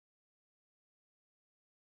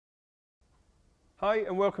Hi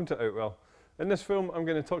and welcome to Outwell. In this film I'm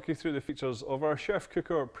going to talk you through the features of our Chef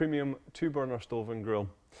Cooker Premium 2-burner stove and grill.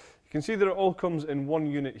 You can see that it all comes in one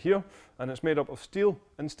unit here and it's made up of steel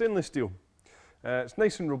and stainless steel. It's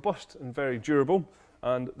nice and robust and very durable,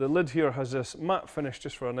 and the lid here has this matte finish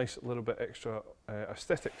just for a nice little bit extra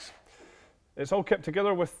aesthetics. It's all kept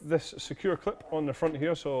together with this secure clip on the front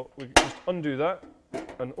here, so we just undo that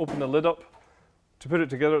and open the lid up. To put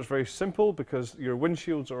it together, it's very simple because your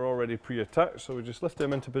windshields are already pre-attached, so we just lift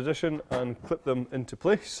them into position and clip them into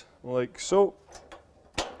place, like so.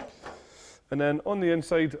 And then on the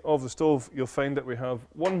inside of the stove, you'll find that we have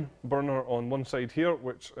one burner on one side here,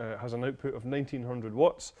 which has an output of 1900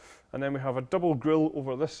 watts, and then we have a double grill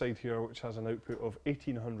over this side here, which has an output of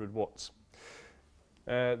 1800 watts.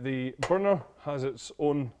 The burner has its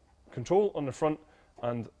own control on the front,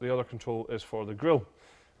 and the other control is for the grill.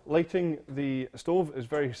 Lighting the stove is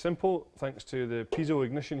very simple thanks to the piezo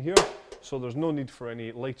ignition here, so there's no need for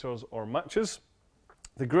any lighters or matches.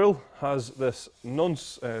 The grill has this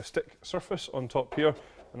non-stick surface on top here,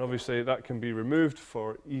 and obviously that can be removed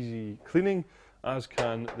for easy cleaning, as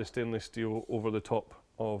can the stainless steel over the top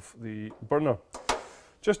of the burner.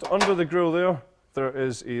 Just under the grill there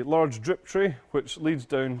is a large drip tray which leads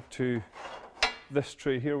down to this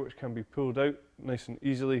tray here, which can be pulled out nice and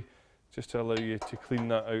easily, just to allow you to clean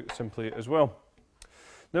that out simply as well.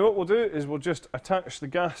 Now what we'll do is we'll just attach the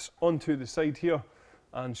gas onto the side here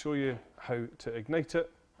and show you how to ignite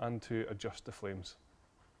it and to adjust the flames.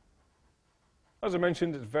 As I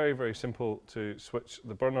mentioned, it's very simple to switch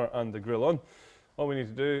the burner and the grill on. All we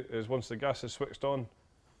need to do is, once the gas is switched on,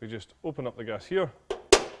 we just open up the gas here,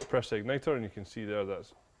 press the igniter, and you can see there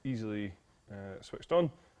that's easily switched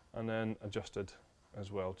on and then adjusted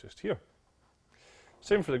as well just here.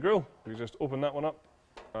 Same for the grill, we just open that one up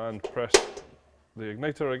and press the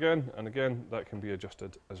igniter again, and again that can be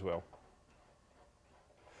adjusted as well.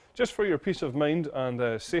 Just for your peace of mind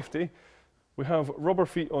and safety, we have rubber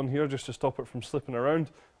feet on here just to stop it from slipping around.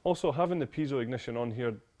 Also, having the piezo ignition on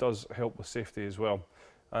here does help with safety as well.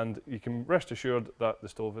 And you can rest assured that the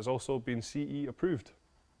stove has also been CE approved.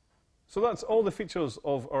 So that's all the features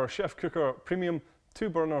of our Chef Cooker Premium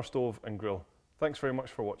 2-burner stove and grill. Thanks very much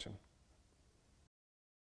for watching.